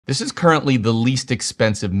This is currently the least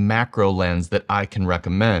expensive macro lens that I can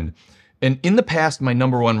recommend. And in the past, my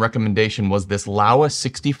number one recommendation was this Laowa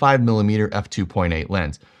 65mm f2.8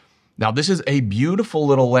 lens. Now, this is a beautiful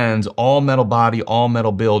little lens, all metal body, all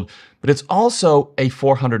metal build, but it's also a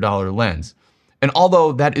 $400 lens. And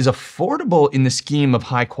although that is affordable in the scheme of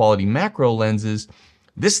high quality macro lenses,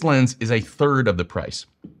 this lens is a third of the price.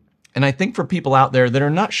 And I think for people out there that are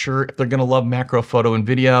not sure if they're gonna love macro photo and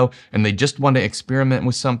video, and they just want to experiment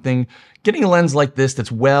with something, getting a lens like this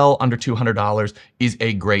that's well under $200 is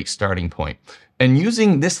a great starting point. And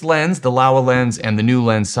using this lens, the Laowa lens and the new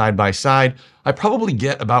lens side by side, I probably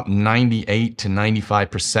get about 98 to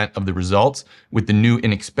 95% of the results with the new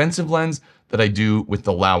inexpensive lens that I do with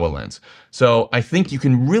the Laowa lens. So I think you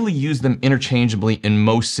can really use them interchangeably in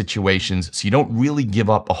most situations, so you don't really give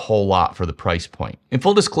up a whole lot for the price point. In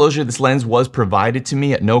full disclosure, this lens was provided to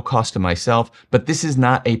me at no cost to myself, but this is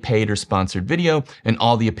not a paid or sponsored video, and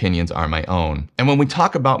all the opinions are my own. And when we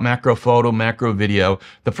talk about macro photo, macro video,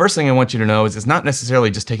 the first thing I want you to know is it's not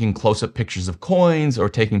necessarily just taking close-up pictures of coins or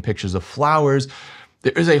taking pictures of flowers.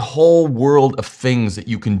 There is a whole world of things that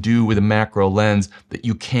you can do with a macro lens that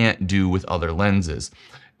you can't do with other lenses.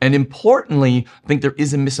 And importantly, I think there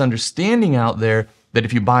is a misunderstanding out there that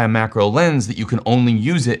if you buy a macro lens that you can only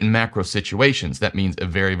use it in macro situations. That means a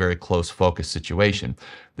very, very close focus situation.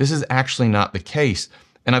 This is actually not the case.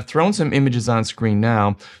 And I've thrown some images on screen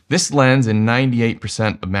now. This lens and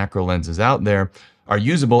 98% of macro lenses out there are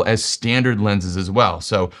usable as standard lenses as well.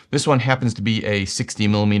 So this one happens to be a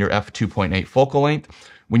 60mm f2.8 focal length.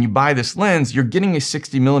 When you buy this lens, you're getting a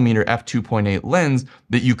 60mm f2.8 lens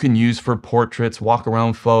that you can use for portraits, walk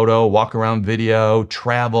around photo, walk around video,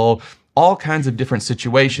 travel, all kinds of different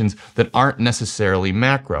situations that aren't necessarily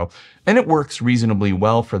macro. And it works reasonably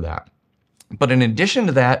well for that. But in addition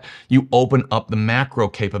to that, you open up the macro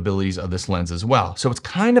capabilities of this lens as well. So it's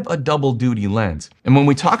kind of a double duty lens. And when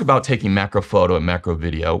we talk about taking macro photo and macro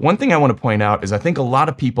video, one thing I want to point out is I think a lot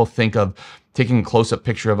of people think of taking a close-up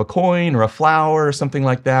picture of a coin or a flower or something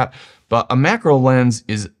like that. But a macro lens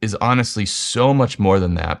is honestly so much more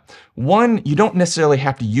than that. One, you don't necessarily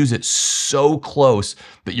have to use it so close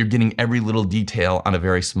that you're getting every little detail on a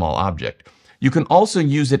very small object. You can also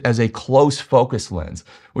use it as a close focus lens,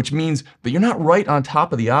 which means that you're not right on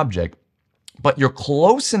top of the object, but you're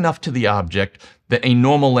close enough to the object that a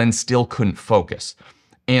normal lens still couldn't focus.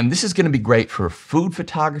 And this is going to be great for food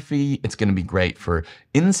photography. It's going to be great for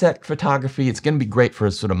insect photography. It's going to be great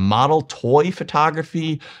for sort of model toy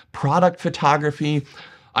photography, product photography.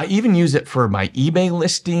 I even use it for my eBay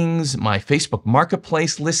listings, my Facebook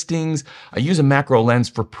Marketplace listings. I use a macro lens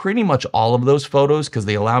for pretty much all of those photos because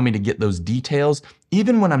they allow me to get those details.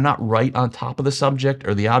 Even when I'm not right on top of the subject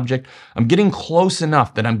or the object, I'm getting close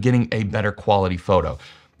enough that I'm getting a better quality photo.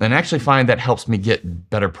 And I actually find that helps me get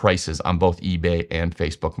better prices on both eBay and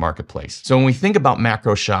Facebook Marketplace. So when we think about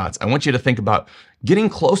macro shots, I want you to think about getting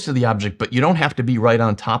close to the object, but you don't have to be right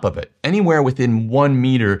on top of it. Anywhere within 1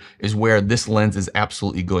 meter is where this lens is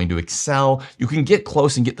absolutely going to excel. You can get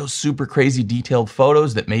close and get those super crazy detailed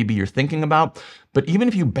photos that maybe you're thinking about. But even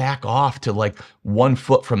if you back off to like 1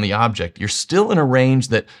 foot from the object, you're still in a range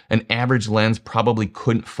that an average lens probably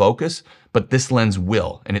couldn't focus, but this lens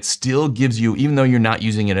will. And it still gives you, even though you're not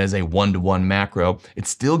using it as a 1-to-1 macro, it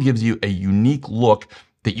still gives you a unique look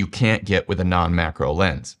that you can't get with a non-macro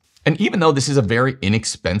lens. And even though this is a very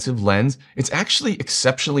inexpensive lens, it's actually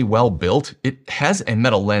exceptionally well built. It has a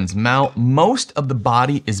metal lens mount. Most of the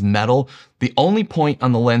body is metal. The only point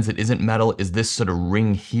on the lens that isn't metal is this sort of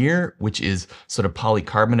ring here, which is sort of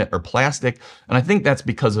polycarbonate or plastic. And I think that's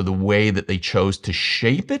because of the way that they chose to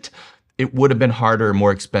shape it. It would have been harder or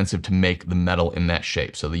more expensive to make the metal in that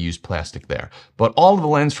shape, so they used plastic there. But all of the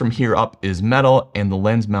lens from here up is metal, and the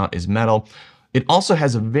lens mount is metal. It also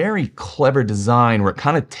has a very clever design where it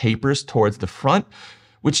kind of tapers towards the front,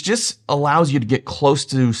 which just allows you to get close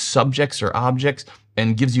to subjects or objects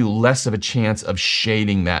and gives you less of a chance of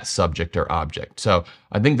shading that subject or object. So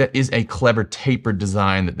I think that is a clever tapered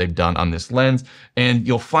design that they've done on this lens. And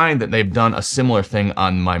you'll find that they've done a similar thing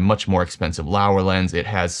on my much more expensive Laowa lens. It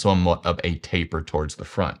has somewhat of a taper towards the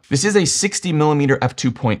front. This is a 60mm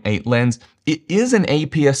f2.8 lens. It is an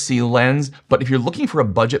APS-C lens, but if you're looking for a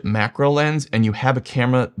budget macro lens and you have a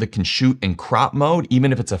camera that can shoot in crop mode,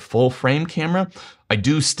 even if it's a full frame camera, I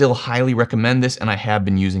do still highly recommend this, and I have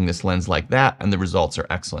been using this lens like that, and the results are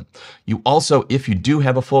excellent. You also, if you do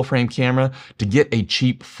have a full frame camera, to get a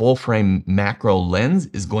cheap full frame macro lens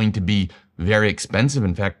is going to be very expensive.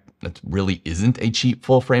 In fact, that really isn't a cheap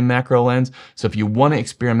full frame macro lens. So if you want to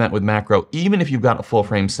experiment with macro, even if you've got a full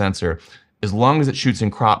frame sensor, As long as it shoots in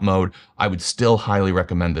crop mode, I would still highly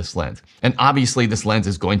recommend this lens. And obviously this lens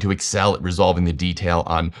is going to excel at resolving the detail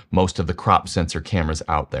on most of the crop sensor cameras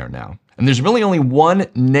out there now. And there's really only one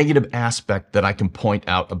negative aspect that I can point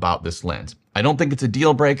out about this lens. I don't think it's a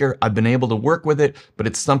deal breaker. I've been able to work with it, but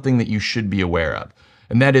it's something that you should be aware of.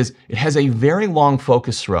 And that is, it has a very long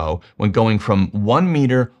focus throw when going from 1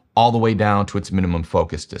 meter all the way down to its minimum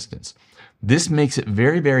focus distance. This makes it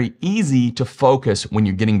very, very easy to focus when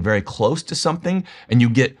you're getting very close to something and you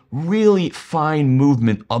get really fine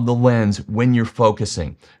movement of the lens when you're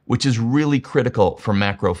focusing, which is really critical for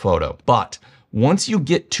macro photo. But once you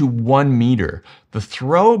get to 1 meter, the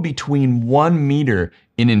throw between 1 meter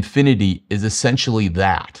and infinity is essentially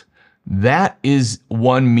that. That is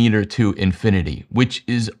 1 meter to infinity, which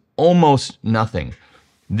is almost nothing.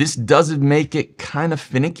 This does make it kind of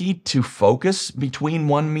finicky to focus between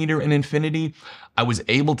 1 meter and infinity. I was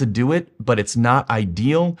able to do it, but it's not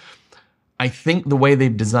ideal. I think the way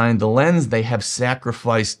they've designed the lens, they have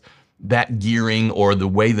sacrificed that gearing or the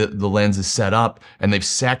way that the lens is set up, and they've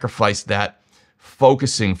sacrificed that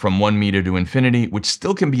focusing from 1 meter to infinity, which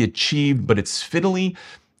still can be achieved, but it's fiddly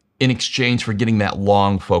in exchange for getting that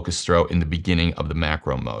long focus throw in the beginning of the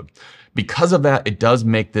macro mode. Because of that, it does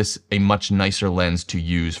make this a much nicer lens to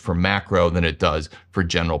use for macro than it does for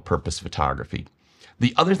general purpose photography.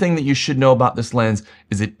 The other thing that you should know about this lens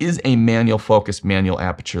is it is a manual focus, manual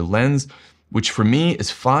aperture lens, which for me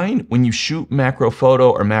is fine. When you shoot macro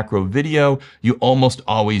photo or macro video, you almost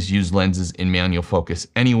always use lenses in manual focus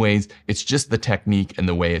anyways. It's just the technique and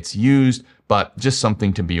the way it's used, but just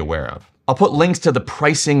something to be aware of. I'll put links to the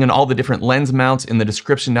pricing and all the different lens mounts in the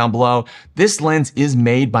description down below. This lens is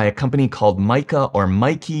made by a company called Mica or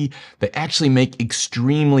Mikey. They actually make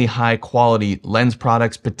extremely high quality lens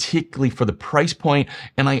products, particularly for the price point,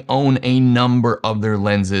 and I own a number of their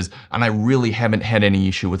lenses, and I really haven't had any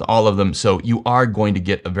issue with all of them, so you are going to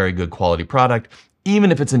get a very good quality product,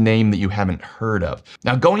 even if it's a name that you haven't heard of.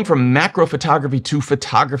 Now, going from macro photography to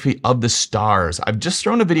photography of the stars, I've just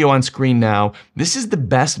thrown a video on screen now. This is the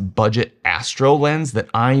best budget Astro lens that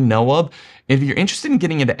I know of. If you're interested in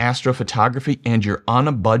getting into astrophotography and you're on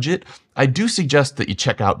a budget, I do suggest that you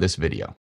check out this video.